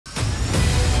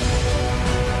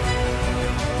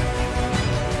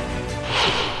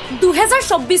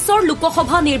2024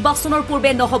 লোকসভা নিৰ্বাচনৰ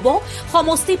পূৰ্বে নহ'ব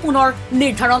সমষ্টি পুনৰ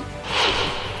নিৰ্ধাৰণ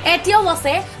এতিয়াও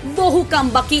আছে বহু কাম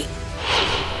বাকি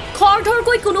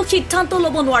খৰধৰকৈ কোনো সিদ্ধান্ত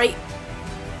ল'ব নোৱাৰি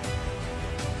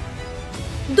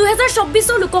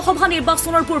 2024 লোকসভা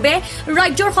নিৰ্বাচনৰ পূৰ্বে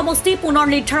ৰাজ্যৰ সমষ্টি পুনৰ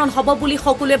নিৰ্ধাৰণ হ'ব বুলি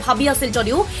সকলোৱে ভাবি আছিল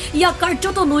যদিও ইয়াক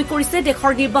কাৰ্যত নৈ কৰিছে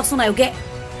দেশৰ নিৰ্বাচন আয়োগে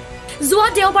যোৱা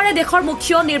দেওবাৰে দেশৰ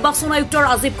মুখ্য নিৰ্বাচন আয়ুক্ত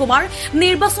ৰাজীৱ কুমাৰ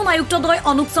নিৰ্বাচন আয়ুক্তদ্বয়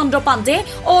অনুপ চন্দ্ৰ পাণ্ডে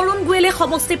অৰুণ গোয়েলে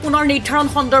সমষ্টি পুনৰ নিৰ্ধাৰণ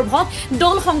সন্দৰ্ভত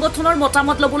দল সংগঠনৰ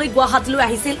মতামত ল'বলৈ গুৱাহাটীলৈ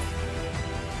আহিছিল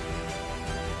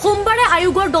সোমবাৰে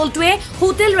আয়োগৰ দলটোৱে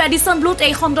হোটেল ৰেডিসন ব্লুত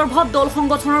এই সন্দৰ্ভত দল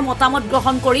সংগঠনৰ মতামত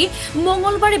গ্ৰহণ কৰি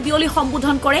মঙলবাৰে বিয়লি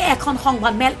সম্বোধন কৰে এখন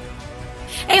সংবাদমেল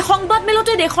এই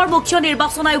সংবাদমেলতে দেশৰ মুখ্য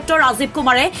নিৰ্বাচন আয়ুক্ত ৰাজীৱ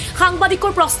কুমাৰে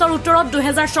সাংবাদিকৰ প্ৰশ্নৰ উত্তৰত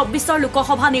 2024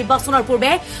 লোকসভা নিৰ্বাচনৰ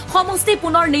পূৰ্বে সমষ্টি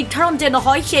পুনৰ নিৰ্ধাৰণ যে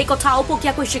নহয় সেই কথা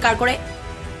অপকিয়াকৈ স্বীকাৰ কৰে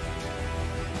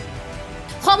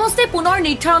সমষ্টি পুনৰ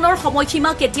নিৰ্ধাৰণৰ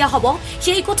সময়সীমা কেতিয়া হ'ব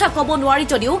সেই কথা ক'ব নোৱাৰি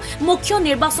যদিও মুখ্য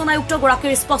নিৰ্বাচন আয়ুক্ত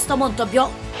গৰাকীৰ স্পষ্ট মন্তব্য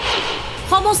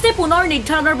সমষ্টি পুনৰ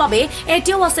নিৰ্ধাৰণৰ বাবে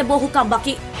এতিয়াও আছে বহু কাম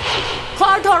বাকি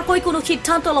খৰধৰকৈ কোনো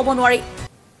সিদ্ধান্ত ল'ব নোৱাৰি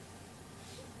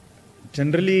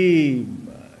Generally,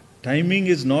 timing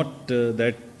is not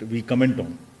that we comment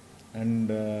on, and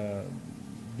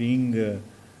we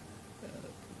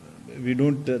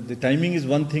don't. The timing is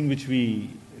one thing which we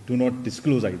do not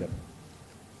disclose either.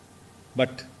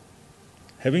 But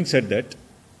having said that,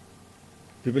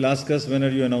 people ask us, when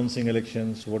are you announcing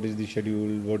elections? What is the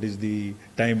schedule? What is the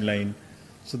timeline?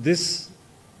 So this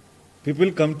people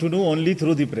come to know only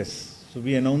through the press. So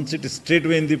we announce it straight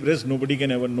away in the press. Nobody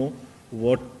can ever know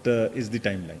what is the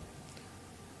timeline.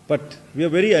 But we are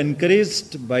very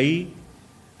encouraged by,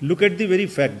 look at the very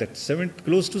fact that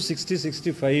close to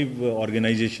 60-65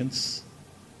 organizations,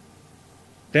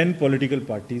 10 political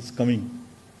parties coming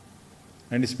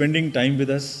and spending time with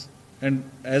us, and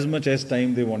as much as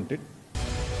time they wanted.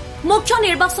 মুখ্য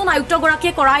নিৰ্বাচন আয়ুক্ত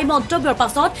গৰাকীয়ে কৰা এই মন্তব্যৰ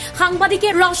পাছত সাংবাদিকে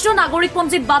ৰাষ্ট্ৰীয়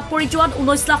নাগৰিকপঞ্জীত বাদ পৰি যোৱা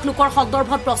 19 লাখ লোকৰ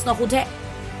সন্দৰ্ভত প্ৰশ্ন সোধে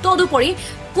তদুপৰি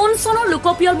কোন চনৰ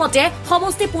লোকপিয়ল মতে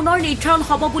সমষ্টি পুনৰ নিৰ্ধাৰণ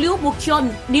হ'ব বুলিও মুখ্য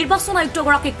নিৰ্বাচন আয়ুক্ত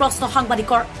গৰাকীক প্ৰশ্ন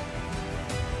সাংবাদিকৰ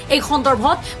এই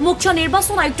সন্দৰ্ভত মুখ্য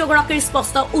নিৰ্বাচন আয়ুক্ত গৰাকীৰ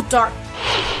স্পষ্ট উত্তৰ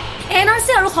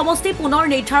এনআৰসি আৰু সমষ্টি পুনৰ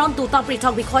নিৰ্ধাৰণ দুটা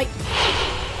পৃথক বিষয়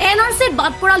এনআৰসিত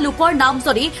বাদ পৰা লোকৰ নাম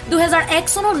যদি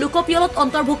 2001 চনৰ লোকপিয়লত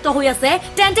অন্তৰ্ভুক্ত হৈ আছে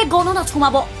তেন্তে গণনাত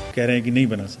সোমাব कह रहे हैं कि नहीं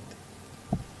बना सकते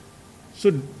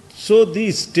so the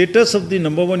status of the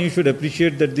number one, you should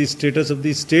appreciate that the status of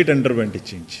the state underwent a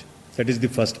change. That is the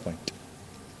first point.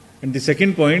 And the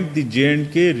second point, the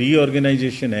J&K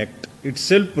Reorganization Act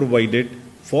itself provided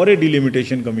for a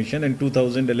delimitation commission in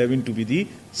 2011 to be the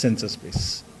census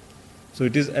base. So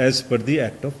it is as per the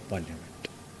Act of Parliament.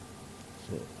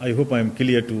 So I hope I am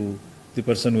clear to the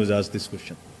person who has asked this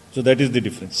question. So that is the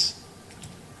difference.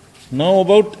 Now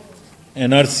about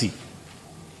NRC.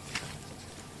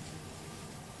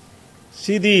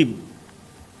 See, the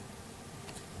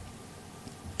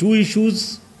two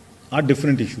issues are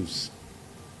different issues.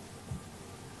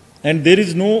 And there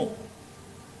is no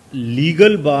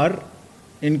legal bar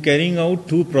in carrying out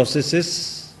two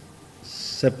processes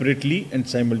separately and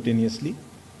simultaneously.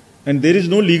 And there is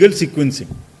no legal sequencing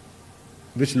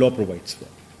which law provides for.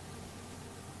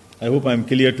 I hope I am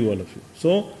clear to all of you.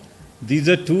 So, these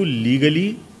are two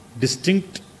legally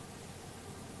distinct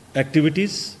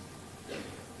activities,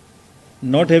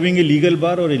 not having a legal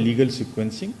bar or a legal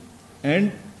sequencing,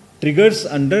 and triggers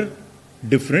under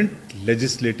different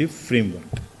legislative framework.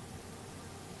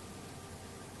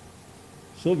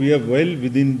 So we are well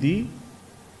within the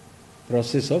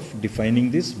process of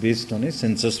defining this based on a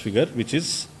census figure, which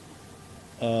is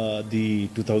the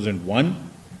 2001,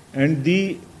 and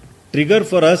the trigger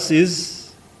for us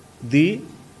is the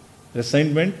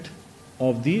assignment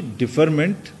of the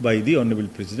deferment by the Honorable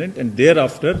President, and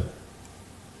thereafter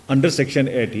under Section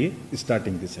 8A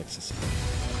starting this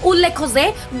exercise. উল্লেখ্য যে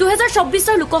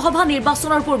 2024 লোকসভা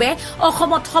নিৰ্বাচনৰ পূৰ্বে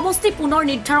অসমত সমষ্টি পুনৰ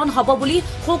নিৰ্ধাৰণ হ'ব বুলি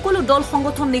সকলো দল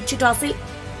সংগঠন নিশ্চিত আছিল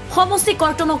সমষ্টি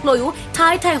কৰ্তনক লৈও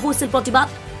ঠাই ঠাই হৈছিল প্ৰতিবাদ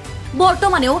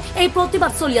বৰ্তমানেও এই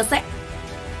প্ৰতিবাদ চলি আছে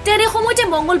তেনে সময়তে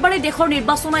মঙলবাৰে দেশৰ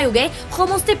নিৰ্বাচন আয়োগে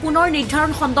সমষ্টি পুনৰ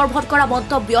নিৰ্ধাৰণ সন্দৰ্ভত কৰা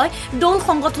মন্তব্যই দল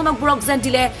সংগঠনকবোৰক যেন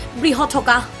দিলে বৃহৎ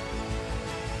থকা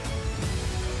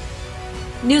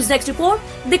নিউজ ডেস্ক ৰিপৰ্ট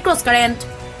দি ক্ৰছ কাৰেণ্ট